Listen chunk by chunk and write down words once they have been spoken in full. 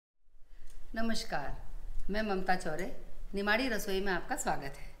नमस्कार, मैं ममता चौरे, निमाड़ी रसोई में आपका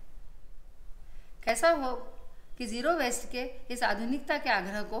स्वागत है। कैसा हो कि ज़ीरो वेस्ट के इस आधुनिकता के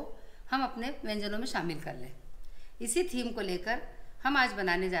आग्रह को हम अपने व्यंजनों में शामिल कर लें। इसी थीम को लेकर हम आज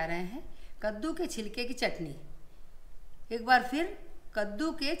बनाने जा रहे हैं कद्दू के छिलके की चटनी। एक बार फिर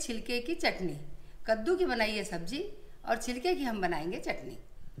कद्दू के छिलके की चटनी। कद्दू की बनाई है सब्जी और छिलके की हम बनाएंगे चटनी।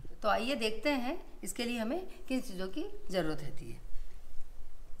 तो आइए देखते हैं इसके लिए हमें किन चीज़ों की ज़रूरत रहती है।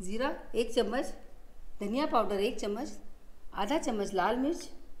 जीरा 1 चम्मच, धनिया पाउडर 1 चम्मच, आधा चम्मच लाल मिर्च,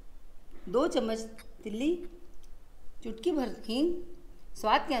 2 चम्मच तिल्ली, चुटकी भर हींग,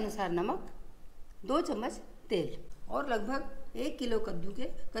 स्वाद के अनुसार नमक, 2 चम्मच तेल और लगभग 1 किलो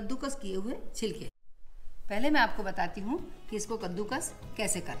कद्दूकस किए हुए छिलके। पहले मैं आपको बताती हूँ कि इसको कद्दूकस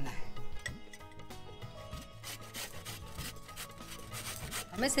कैसे करना है।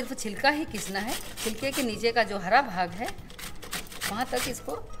 हमें सिर्फ छिलका ही किसना है। छिलके के नीचे का जो हरा भाग है वहाँ तक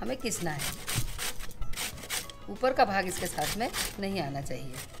इसको हमें किसना है। ऊपर का भाग इसके साथ में नहीं आना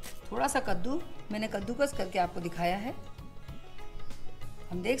चाहिए। थोड़ा सा कद्दू मैंने कद्दूकस करके आपको दिखाया है।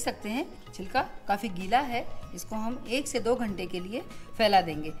 हम देख सकते हैं छिलका काफ़ी गीला है। इसको हम 1 से 2 घंटे के लिए फैला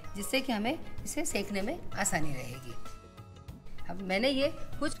देंगे, जिससे कि हमें इसे सेकने में आसानी रहेगी। अब मैंने ये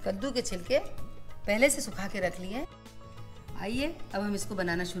कुछ कद्दू के छिलके पहले से सुखा के रख लिए हैं। आइए अब हम इसको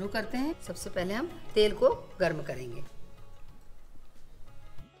बनाना शुरू करते हैं। सबसे पहले हम तेल को गर्म करेंगे।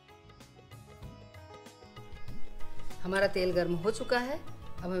 हमारा तेल गर्म हो चुका है।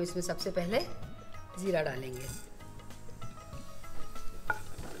 अब हम इसमें सबसे पहले जीरा डालेंगे।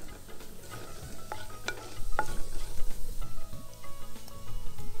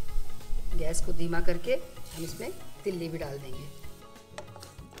 गैस को धीमा करके हम इसमें तिल्ली भी डाल देंगे।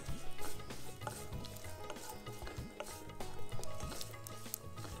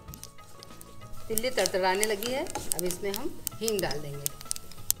 तिल्ली तड़तड़ाने लगी है। अब इसमें हम हींग डाल देंगे।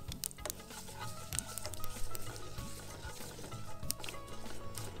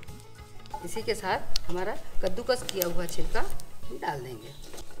 इसी के साथ हमारा कद्दूकस किया हुआ छिलका डाल देंगे।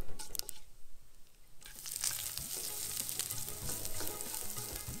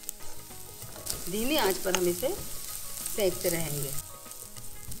 धीमी आंच पर हम इसे सेकते रहेंगे।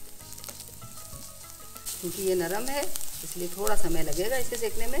 क्योंकि ये नरम है इसलिए थोड़ा समय लगेगा इसे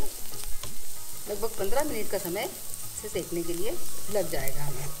सेकने में। लगभग 15 मिनट का समय इसे सेकने के लिए लग जाएगा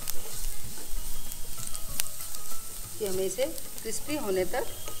हमें। कि हमें इसे क्रिस्पी होने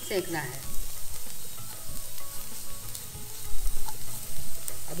तक सेकना है।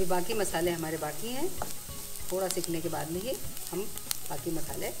 अभी बाकी मसाले हमारे बाकी हैं। थोड़ा सेकने के बाद में ही हम बाकी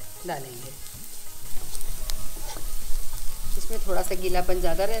मसाले डालेंगे। इसमें थोड़ा सा गीलापन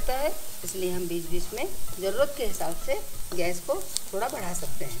ज़्यादा रहता है, इसलिए हम बीच बीच में ज़रूरत के हिसाब से गैस को थोड़ा बढ़ा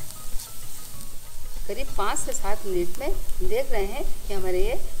सकते हैं। करीब 5 से 7 मिनट में देख रहे हैं कि हमारे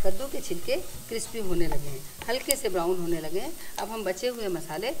ये कद्दू के छिलके क्रिस्पी होने लगे हैं, हल्के से ब्राउन होने लगे हैं। अब हम बचे हुए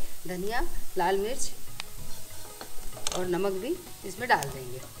मसाले धनिया, लाल मिर्च और नमक भी इसमें डाल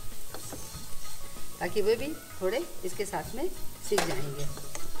देंगे, ताकि वे भी थोड़े इसके साथ में सीख जाएंगे।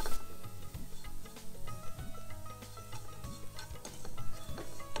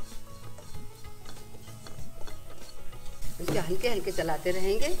 इसके हल्के हल्के चलाते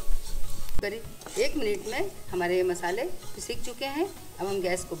रहेंगे। करीब 1 मिनट में हमारे मसाले सीख चुके हैं। अब हम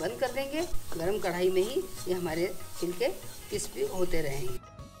गैस को बंद कर देंगे। गरम कढ़ाई में ही ये हमारे छिलके क्रिस्पी होते रहेंगे।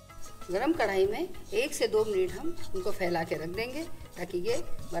 गरम कढ़ाई में 1 से 2 मिनट हम उनको फैला के रख देंगे, ताकि ये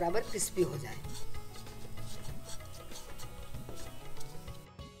बराबर क्रिस्पी हो जाए।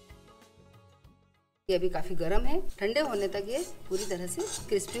 ये अभी काफ़ी गर्म है। ठंडे होने तक ये पूरी तरह से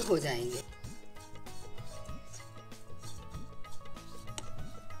क्रिस्पी हो जाएंगे।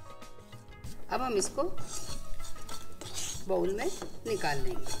 अब हम इसको बाउल में निकाल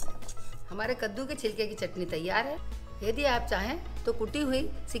लेंगे। हमारे कद्दू के छिलके की चटनी तैयार है। यदि आप चाहें तो कुटी हुई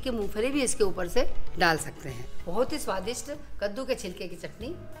सीखी मूंगफली भी इसके ऊपर से डाल सकते हैं। बहुत ही स्वादिष्ट कद्दू के छिलके की चटनी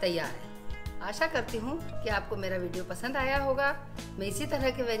तैयार है। आशा करती हूँ कि आपको मेरा वीडियो पसंद आया होगा। मैं इसी तरह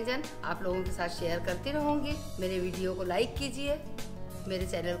के व्यंजन आप लोगों के साथ शेयर करती रहूँगी। मेरे वीडियो को लाइक कीजिए, मेरे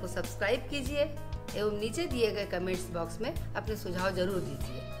चैनल को सब्सक्राइब कीजिए एवं नीचे दिए गए कमेंट्स बॉक्स में अपने सुझाव जरूर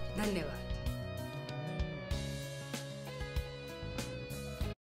दीजिए। धन्यवाद।